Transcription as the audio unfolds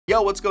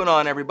Yo, what's going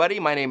on,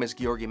 everybody? My name is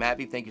Giorgi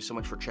Matveev. Thank you so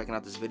much for checking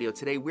out this video.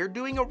 Today, we're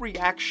doing a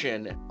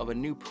reaction of a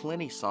new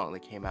Plini song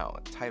that came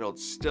out titled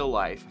Still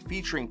Life,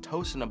 featuring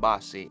Tosin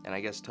Abasi. And I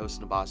guess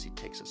Tosin Abasi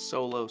takes a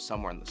solo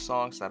somewhere in the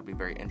song, so that'll be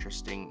very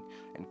interesting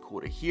and cool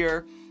to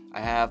hear.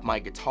 I have my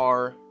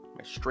guitar,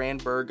 my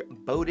Strandberg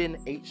Bowden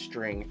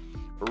 8-string,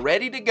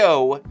 ready to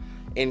go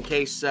in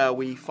case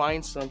we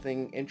find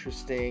something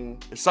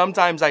interesting.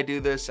 Sometimes I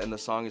do this and the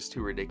song is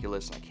too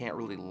ridiculous and I can't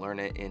really learn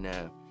it in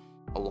a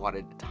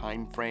allotted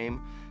time frame,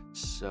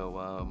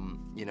 so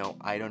you know,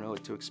 I don't know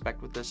what to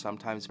expect with this.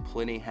 Sometimes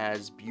Plini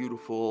has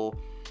beautiful,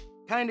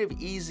 kind of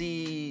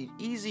easy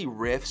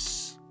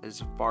riffs,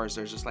 as far as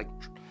there's just like,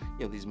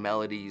 you know, these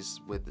melodies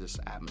with this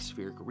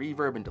atmospheric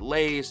reverb and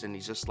delays, and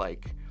he's just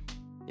like,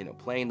 you know,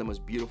 playing the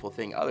most beautiful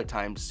thing. Other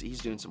times he's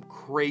doing some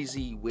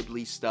crazy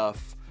widdly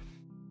stuff,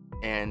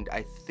 and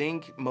I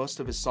think most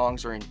of his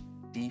songs are in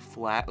D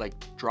flat, like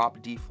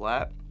drop D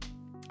flat.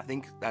 I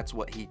think that's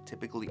what he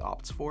typically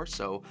opts for,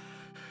 so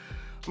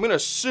I'm gonna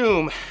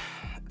assume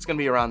it's gonna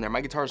be around there.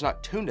 My guitar's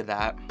not tuned to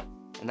that,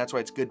 and that's why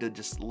it's good to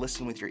just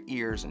listen with your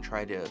ears and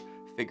try to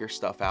figure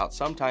stuff out.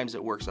 Sometimes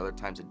it works, other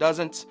times it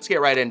doesn't. Let's get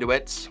right into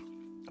it.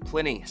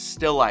 Plini,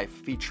 Still Life,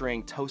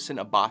 featuring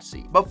Tosin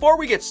Abasi. Before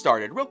we get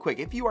started, real quick,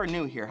 if you are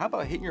new here, how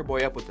about hitting your boy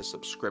up with a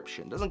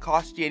subscription? Doesn't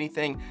cost you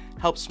anything,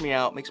 helps me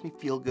out, makes me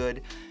feel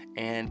good,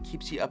 and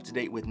keeps you up to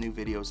date with new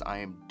videos I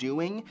am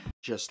doing.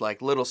 Just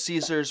like Little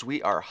Caesars,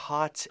 we are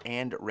hot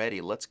and ready.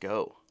 Let's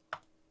go.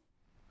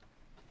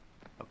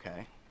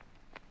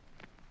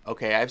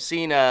 Okay, I've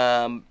seen,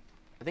 I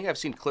think I've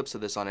seen clips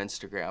of this on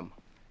Instagram.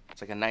 It's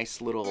like a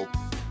nice little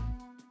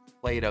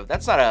plate of,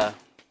 that's a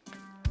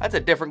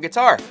different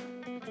guitar.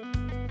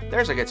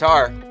 There's a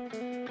guitar.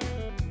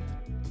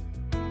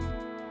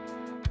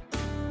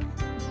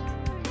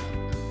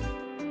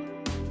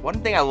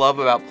 One thing I love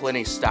about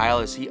Plini's style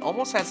is he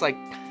almost has like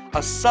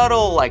a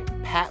subtle like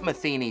Pat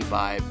Metheny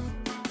vibe.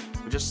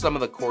 Just some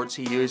of the chords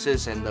he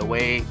uses and the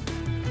way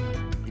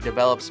he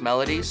develops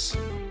melodies.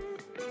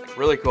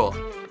 Really cool.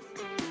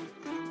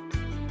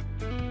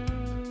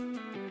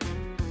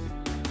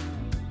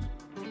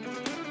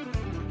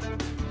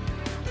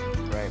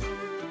 Right.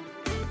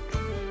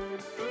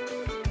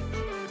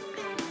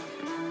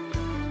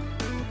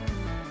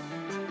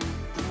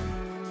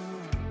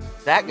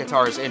 That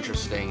guitar is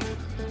interesting.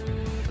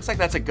 Looks like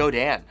that's a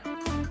Godin.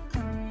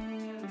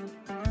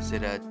 Was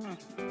it an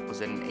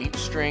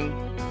 8-string?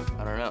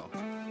 I don't know.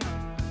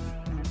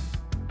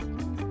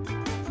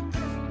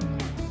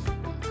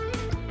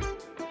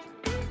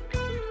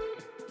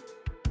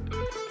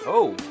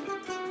 Oh.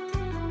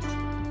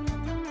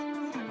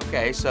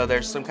 Okay, so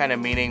there's some kind of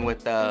meaning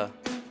with the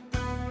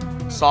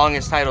song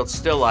is titled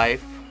Still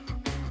Life,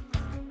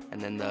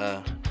 and then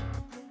the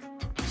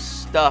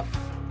stuff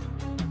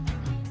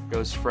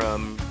goes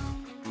from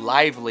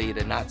lively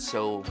to not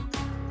so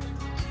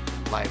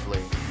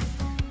lively.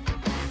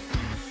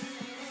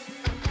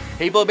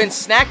 People have been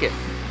snacking.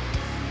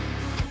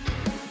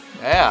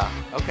 Yeah,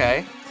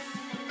 okay.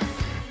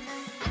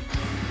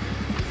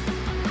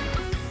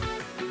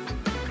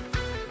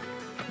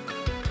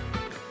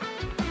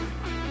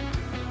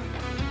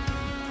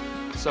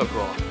 So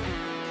cool.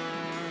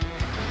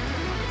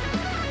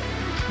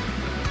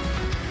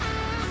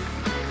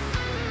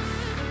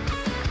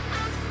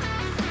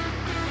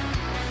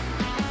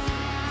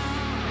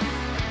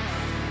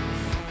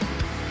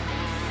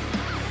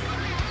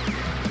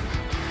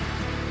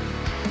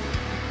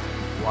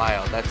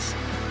 Wow, that's...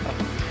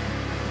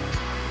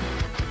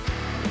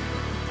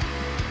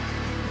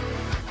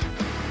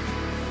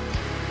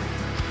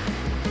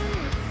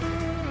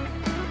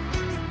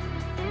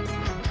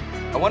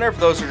 I wonder if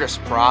those are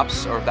just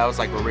props or if that was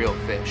like a real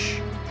fish.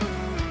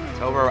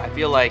 However, I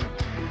feel like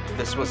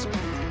this was,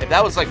 if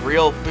that was like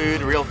real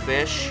food, real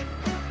fish,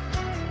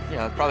 you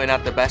know, probably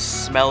not the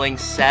best smelling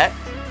set.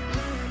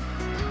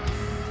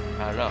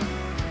 I don't know.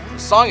 The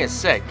song is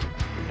sick.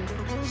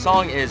 The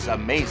song is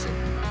amazing.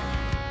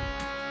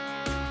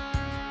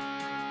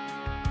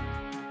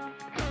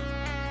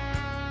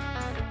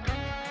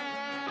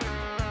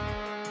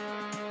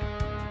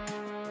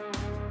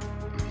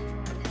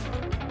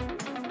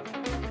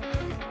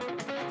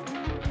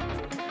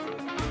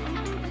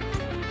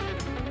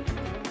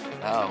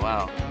 Oh,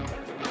 wow.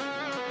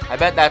 I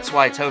bet that's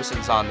why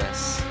Tosin's on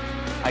this.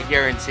 I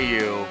guarantee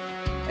you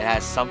it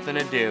has something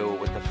to do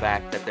with the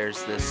fact that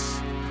there's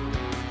this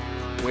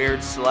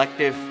weird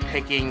selective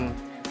picking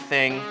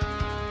thing.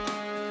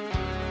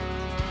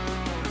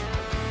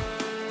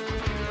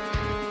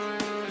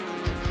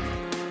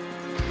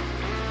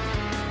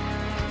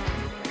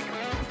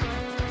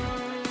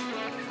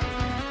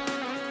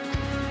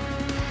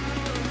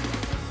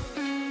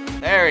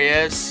 There he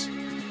is.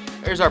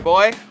 There's our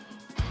boy.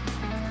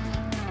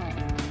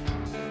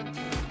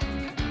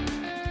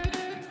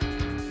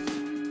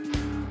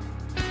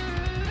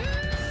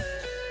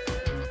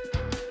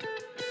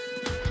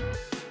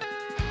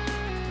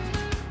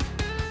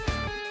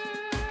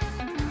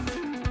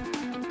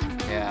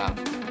 Yeah.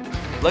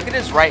 Look at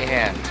his right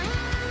hand.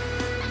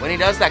 When he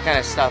does that kind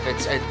of stuff,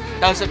 it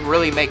doesn't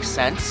really make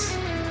sense.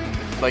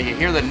 but you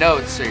hear the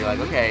notes, so you're like,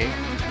 okay,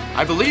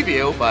 I believe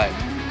you, but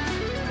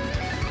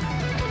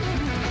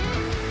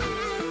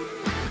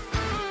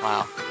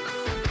wow.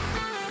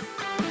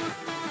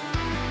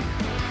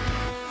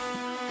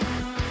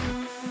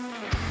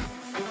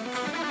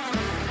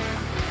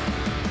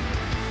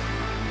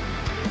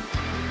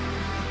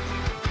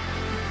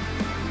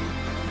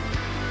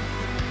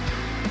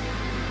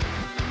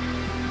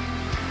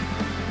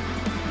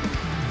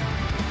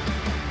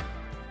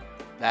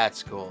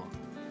 That's cool.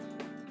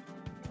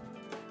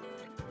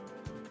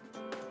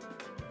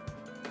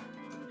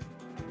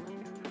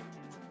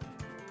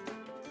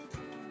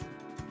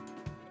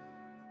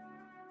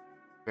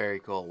 Very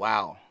cool.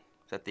 Wow.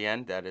 Is that the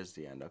end? That is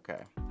the end. Okay.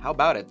 How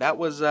about it? That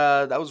was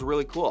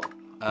really cool.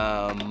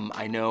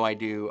 I know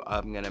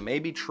I'm gonna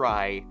maybe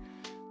try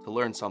to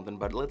learn something,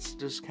 but let's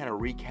just kind of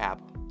recap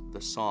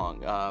the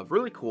song.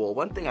 Really cool.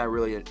 One thing I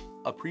really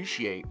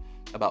appreciate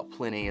about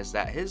Plini is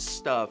that his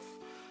stuff,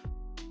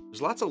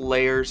 there's lots of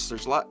layers,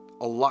 there's a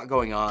lot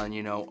going on,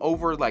 you know,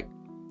 over like,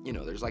 you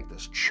know, there's like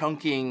this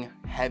chunking,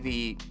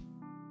 heavy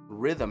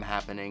rhythm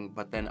happening,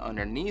 but then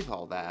underneath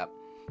all that,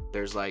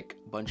 there's like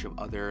a bunch of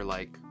other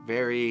like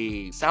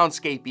very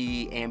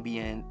soundscapey,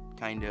 ambient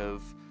kind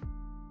of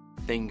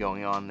thing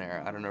going on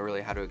there. I don't know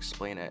really how to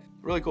explain it.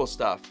 Really cool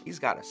stuff. He's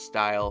got a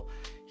style,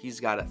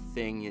 he's got a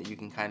thing that you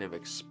can kind of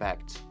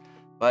expect,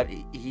 but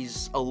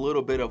he's a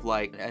little bit of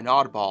like an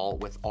oddball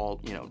with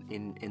all, you know,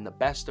 in the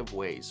best of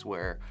ways,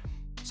 where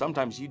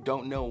sometimes you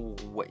don't know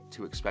what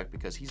to expect,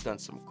 because he's done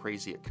some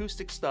crazy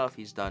acoustic stuff,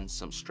 he's done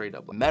some straight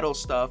up metal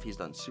stuff, he's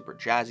done super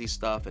jazzy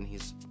stuff, and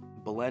he's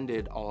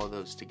blended all of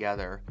those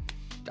together.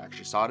 I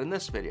actually saw it in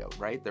this video,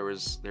 right?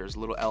 There's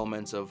little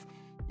elements of,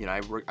 you know,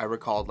 I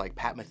recalled like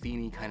Pat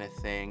Metheny kind of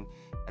thing,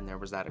 and there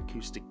was that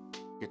acoustic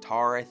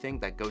guitar, I think,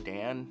 that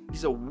Godin.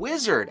 He's a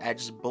wizard at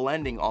just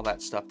blending all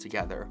that stuff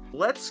together.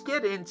 Let's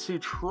get into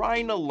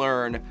trying to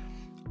learn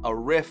a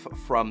riff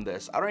from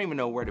this. I don't even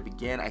know where to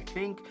begin. I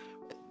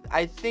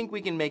think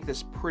we can make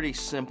this pretty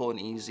simple and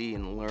easy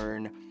and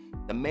learn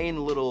the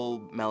main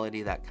little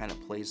melody that kind of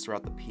plays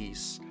throughout the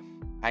piece.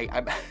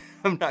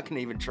 I'm not gonna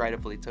even try to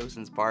play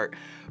Tosin's part,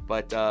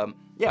 but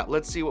yeah,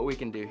 let's see what we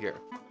can do here.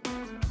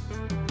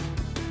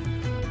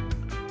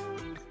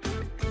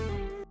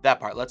 That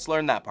part, let's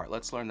learn that part,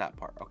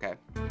 okay?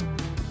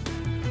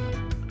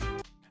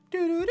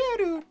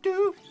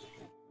 Do-do-do-do-do.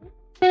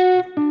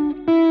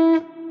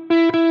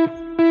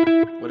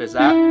 What is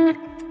that?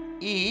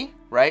 E,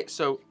 right?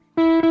 So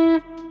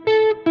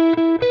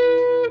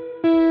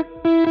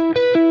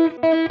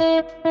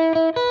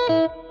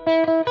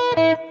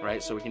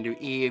right, so we can do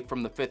E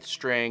from the 5th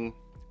string,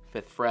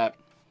 5th fret,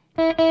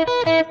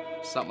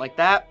 something like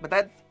that,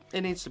 but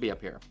it needs to be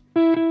up here,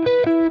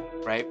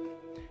 right?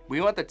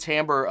 We want the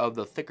timbre of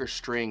the thicker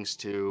strings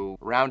to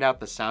round out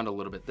the sound a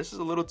little bit. This is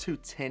a little too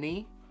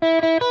tinny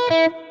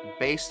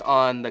based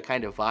on the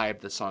kind of vibe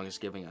the song is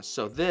giving us.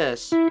 So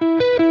this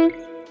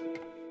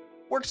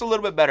works a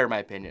little bit better in my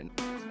opinion.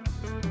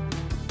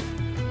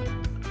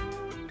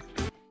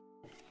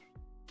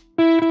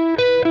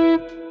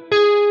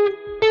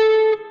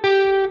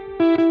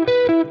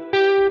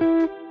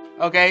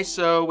 Okay,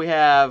 so we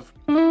have,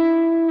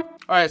 all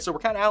right, so we're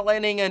kind of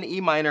outlining an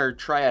E minor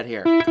triad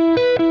here,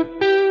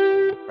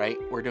 right?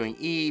 We're doing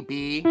E,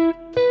 B,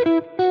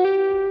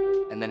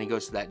 and then he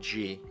goes to that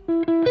G.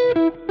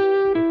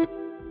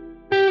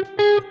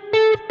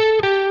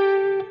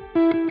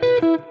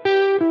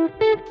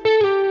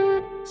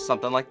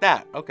 Something like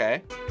that,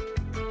 okay.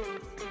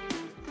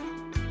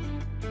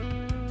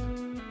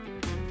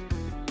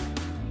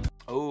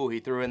 Oh, he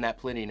threw in that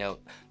Plini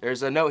note.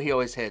 There's a note he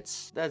always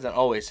hits. Doesn't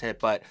always hit,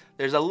 but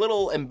there's a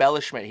little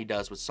embellishment he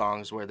does with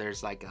songs where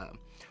there's like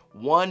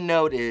one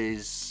note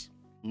is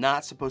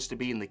not supposed to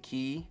be in the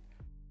key,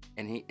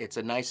 and it's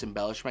a nice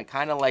embellishment,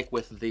 kind of like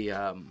with the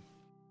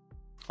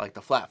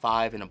flat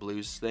 5 in a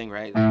blues thing,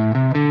 right?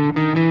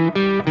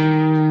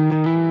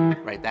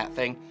 Right, that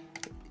thing.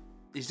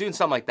 He's doing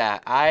something like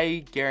that.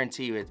 I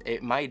guarantee you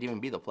it might even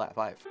be the flat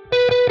 5.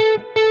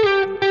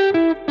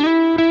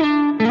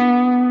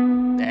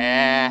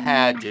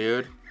 Yeah,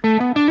 dude.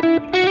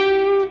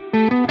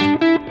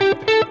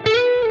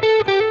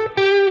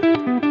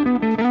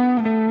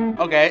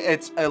 Okay,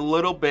 it's a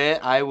little bit,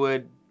 I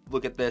would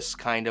look at this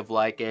kind of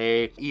like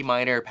a E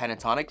minor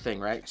pentatonic thing,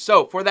 right?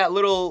 So for that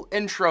little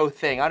intro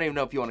thing, I don't even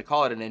know if you want to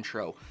call it an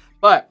intro,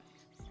 but,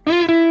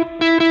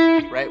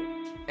 right?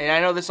 And I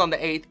know this on the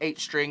 8th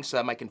string, so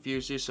that might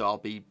confuse you, so I'll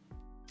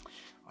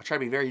try to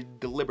be very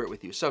deliberate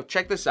with you. So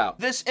check this out.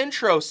 This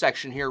intro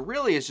section here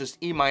really is just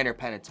E minor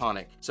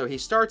pentatonic. So he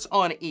starts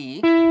on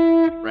E,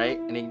 right?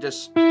 And he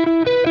just,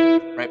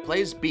 right,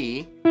 plays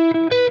B.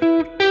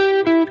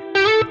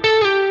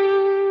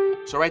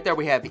 So right there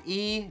we have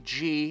E,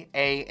 G,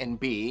 A, and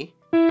B.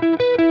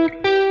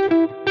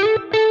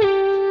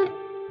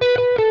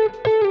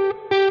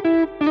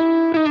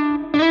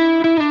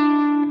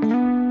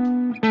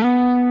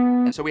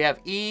 And so we have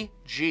E,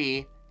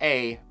 G,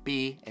 A,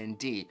 B, and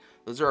D.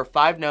 Those are our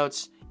 5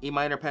 notes, E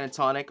minor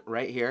pentatonic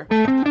right here.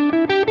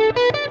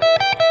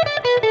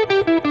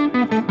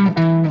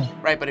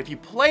 right? But if you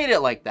played it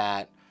like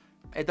that,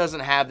 it doesn't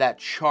have that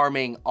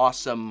charming,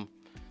 awesome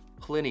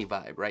Plini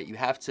vibe, right? You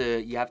have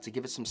to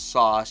give it some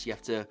sauce. You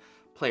have to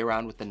play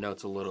around with the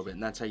notes a little bit,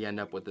 and that's how you end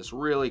up with this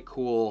really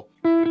cool.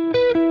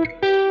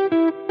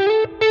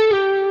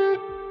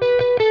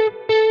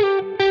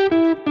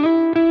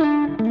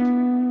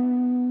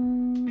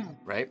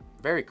 Right?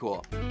 Very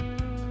cool.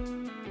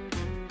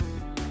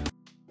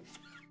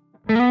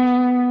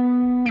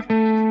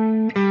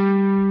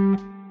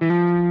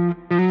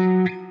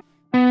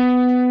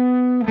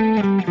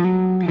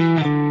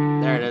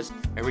 There it is.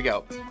 Here we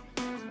go.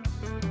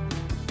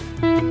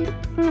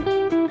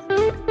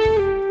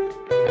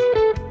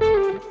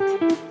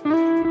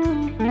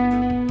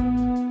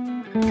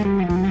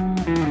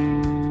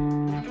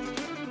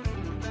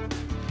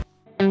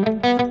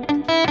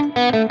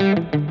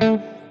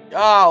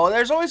 Oh, well,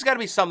 there's always got to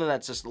be something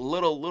that's just a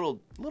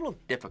little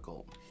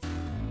difficult.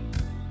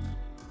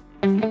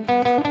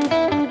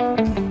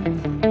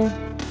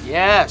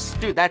 Yes,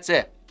 dude, that's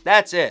it.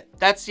 That's it.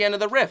 That's the end of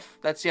the riff.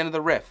 That's the end of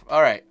the riff.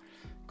 All right,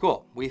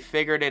 cool. We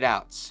figured it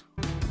out.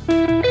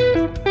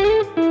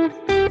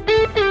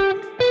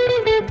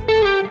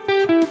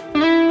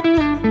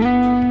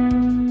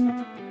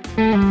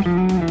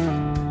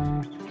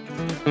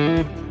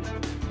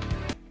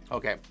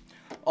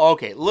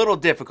 Okay, little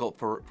difficult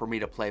for me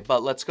to play,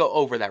 but let's go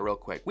over that real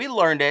quick. We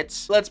learned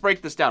it. Let's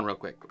break this down real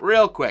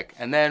quick,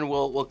 and then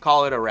we'll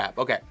call it a wrap.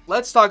 Okay,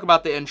 let's talk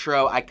about the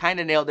intro. I kind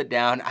of nailed it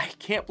down. I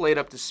can't play it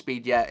up to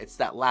speed yet. It's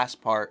that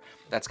last part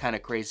that's kind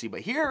of crazy, but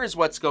here is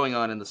what's going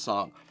on in the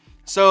song.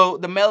 So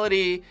the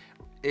melody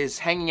is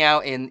hanging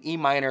out in E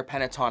minor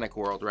pentatonic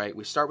world, right?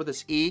 We start with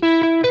this E,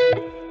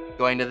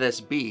 going to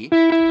this B,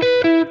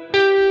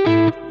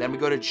 then we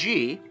go to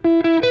G,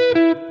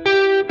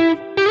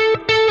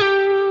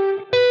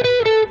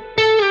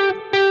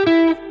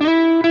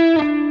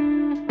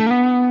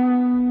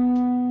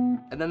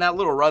 and then that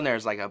little run there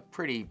is like a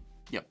pretty,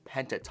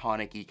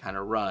 pentatonic-y kind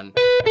of run.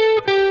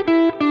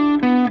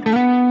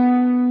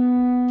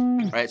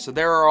 Right, so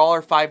there are all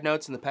our 5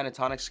 notes in the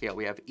pentatonic scale.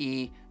 We have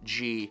E,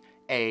 G,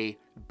 A,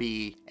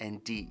 B,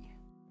 and D,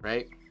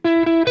 right?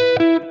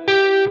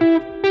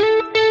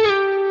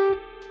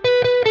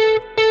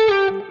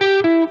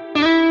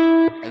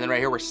 And then right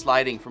here, we're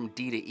sliding from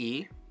D to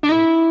E.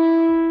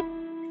 Then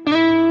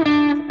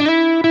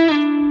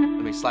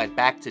we slide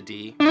back to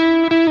D.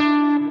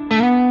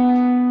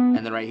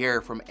 And then right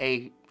here, from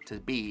A to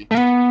B,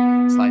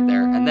 slide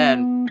there. And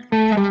then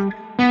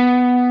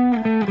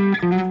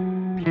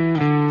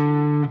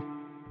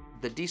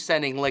the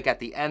descending lick at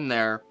the end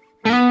there,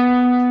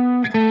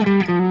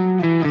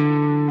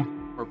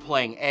 we're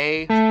playing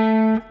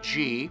A,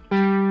 G,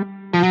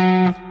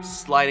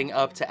 sliding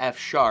up to F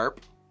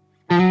sharp,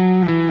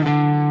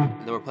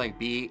 and then we're playing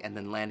B, and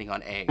then landing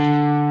on A.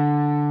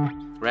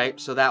 Right?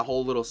 So that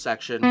whole little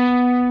section,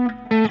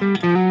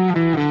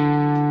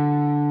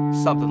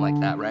 something like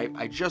that, right?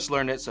 I just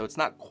learned it, so it's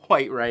not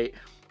quite right,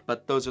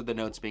 but those are the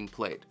notes being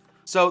played.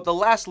 So the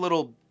last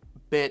little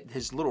bit,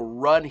 his little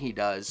run he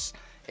does,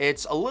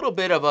 it's a little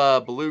bit of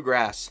a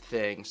bluegrass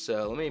thing.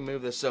 So let me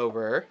move this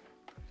over.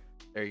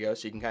 There you go,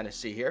 so you can kind of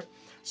see here.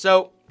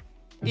 So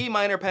E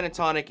minor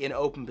pentatonic in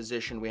open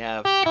position, we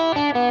have,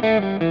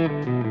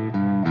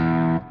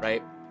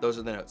 right? Those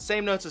are the notes.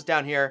 Same notes as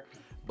down here,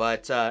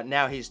 but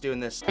now he's doing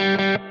this.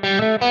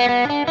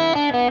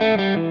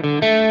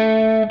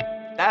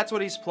 That's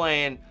what he's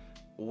playing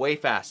way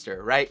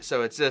faster, right?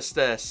 So it's just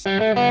this.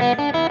 And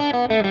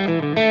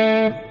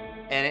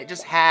it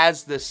just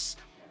has this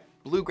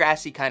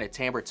bluegrassy kind of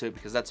timbre to it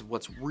because that's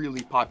what's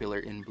really popular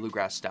in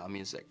bluegrass style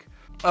music.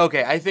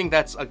 Okay, I think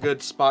that's a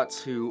good spot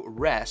to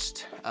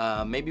rest.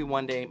 Maybe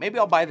one day, maybe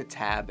I'll buy the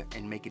tab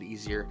and make it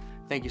easier.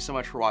 Thank you so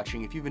much for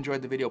watching. If you've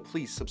enjoyed the video,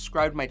 please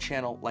subscribe to my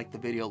channel, like the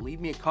video, leave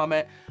me a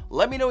comment.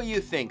 Let me know what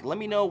you think. Let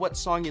me know what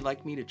song you'd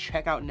like me to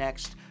check out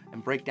next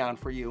and break down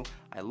for you.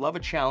 I love a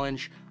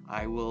challenge.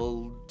 I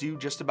will do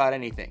just about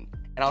anything.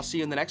 And I'll see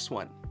you in the next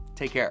one.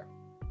 Take care.